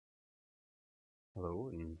Hello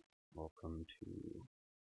and welcome to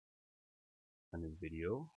a new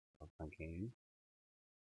video of my game.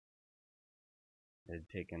 I had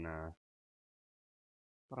taken about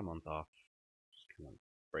a month off, just kind of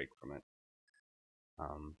break from it.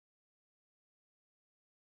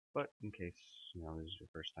 But in case this is your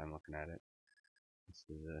first time looking at it, this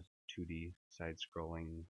is a 2D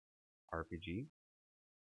side-scrolling RPG.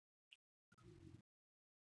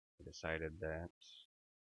 I decided that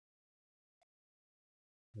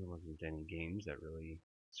there wasn't any games that really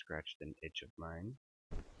scratched an itch of mine,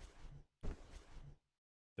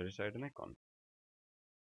 so I decided to make one.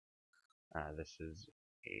 This is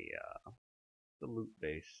the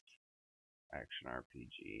loot-based action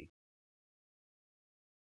RPG.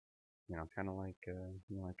 Kind of like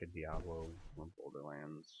like a Diablo or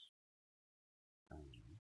Borderlands,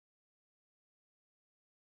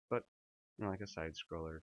 but like a side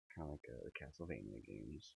scroller, kind of like the Castlevania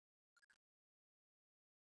games.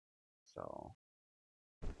 So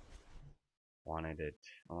I wanted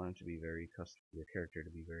to be your character to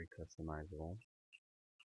be very customizable.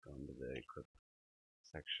 Go into the equip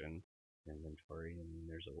section, inventory, and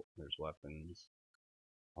there's weapons,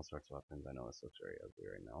 all sorts of weapons. I know this looks very ugly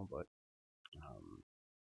right now, but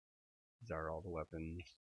these are all the weapons.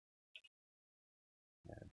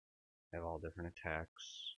 They have all different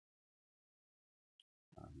attacks.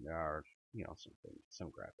 There are, some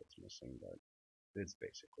graphics missing, but it's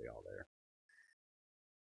basically all there.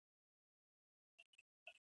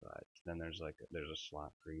 But then there's a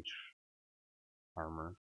slot for each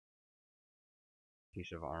armor,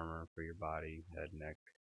 piece of armor for your body, head, neck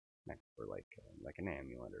for like an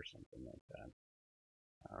amulet or something like that,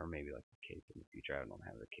 or maybe like a cape in the future. I don't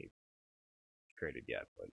have the cape created yet,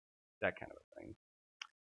 but that kind of a thing.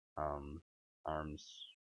 Arms,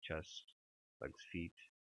 chest, legs, feet.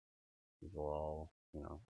 These will all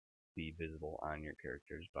be visible on your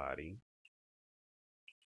character's body.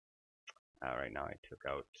 Right now I took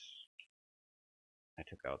out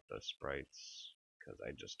the sprites because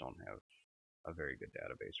I just don't have a very good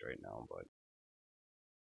database right now, but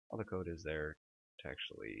all the code is there to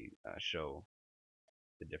actually show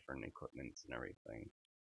the different equipments and everything.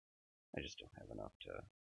 I just don't have enough to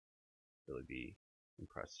really be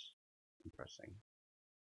impressive.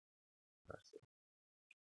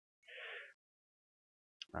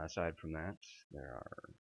 Aside from that, there are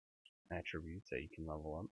attributes that you can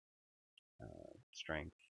level up.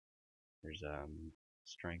 Strength. There's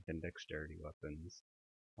strength and dexterity weapons,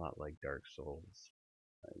 a lot like Dark Souls.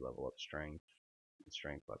 Level up strength.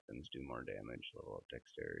 Strength weapons do more damage. Level up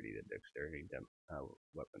dexterity. The dexterity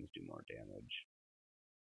weapons do more damage.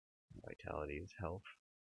 Vitality is health.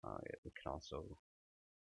 It can also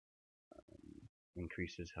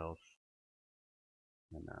increases health,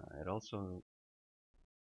 and it also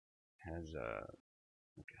has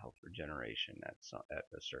like a health regeneration at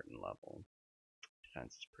a certain level.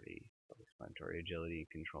 Defense is pretty self-explanatory. Agility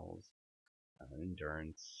controls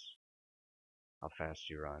endurance, how fast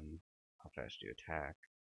you run, how fast you attack,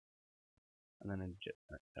 and then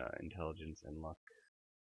intelligence and luck.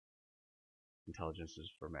 Intelligence is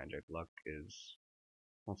for magic. Luck is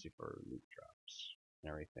mostly for loot drops and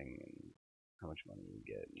everything, and how much money you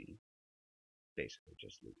get, and basically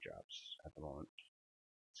just loot drops at the moment.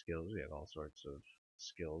 Skills, we have all sorts of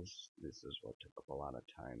skills. This is what took up a lot of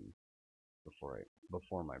time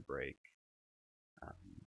before my break.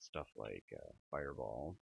 Stuff like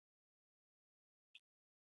fireball.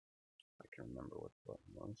 I can remember what the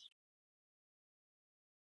button was.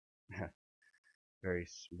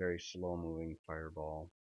 Very slow moving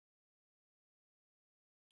fireball,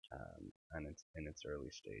 and it's in its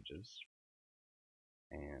early stages.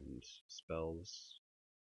 And spells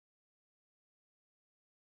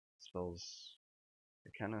I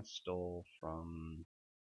kind of stole from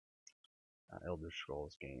Elder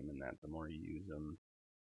Scrolls game, in that the more you use them,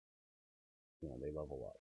 they level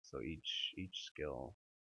up. So each skill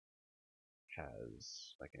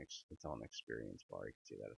has like its own experience bar. You can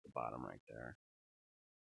see that at the bottom right there.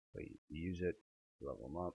 So you use it, you level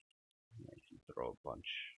them up, and you can throw a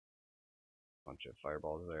bunch of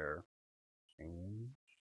fireballs there, and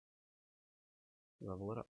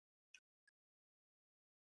level it up.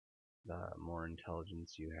 The more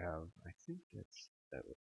intelligence you have, I think that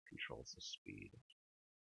controls the speed.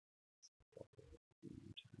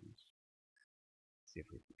 See if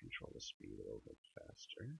we can control the speed a little bit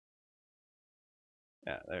faster.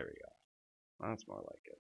 Yeah, there we go. Well, that's more like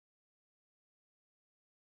it.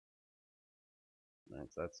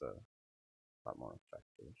 That's a lot more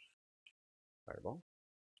effective. Fireball.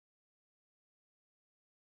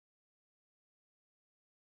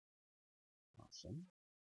 Awesome.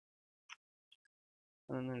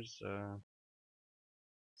 And then there's let's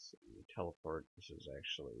see, teleport. This is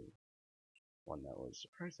actually one that was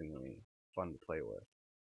surprisingly fun to play with.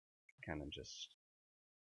 Kind of just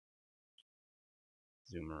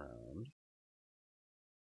zoom around.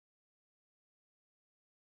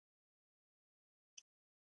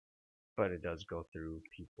 But it does go through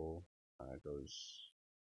people. Goes,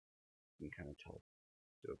 you can kind of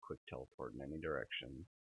do a quick teleport in any direction.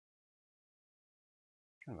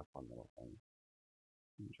 Kind of a fun little thing.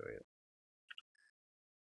 Enjoy it.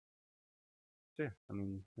 So yeah, I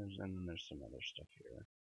mean, there's some other stuff here,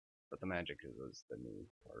 but the magic was the new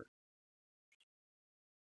part.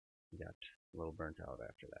 We got a little burnt out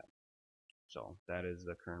after that. So that is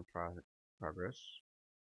the current progress.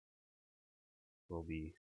 We'll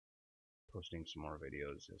be posting some more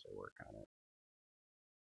videos as I work on it.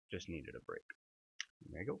 Just needed a break.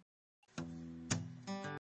 There you go.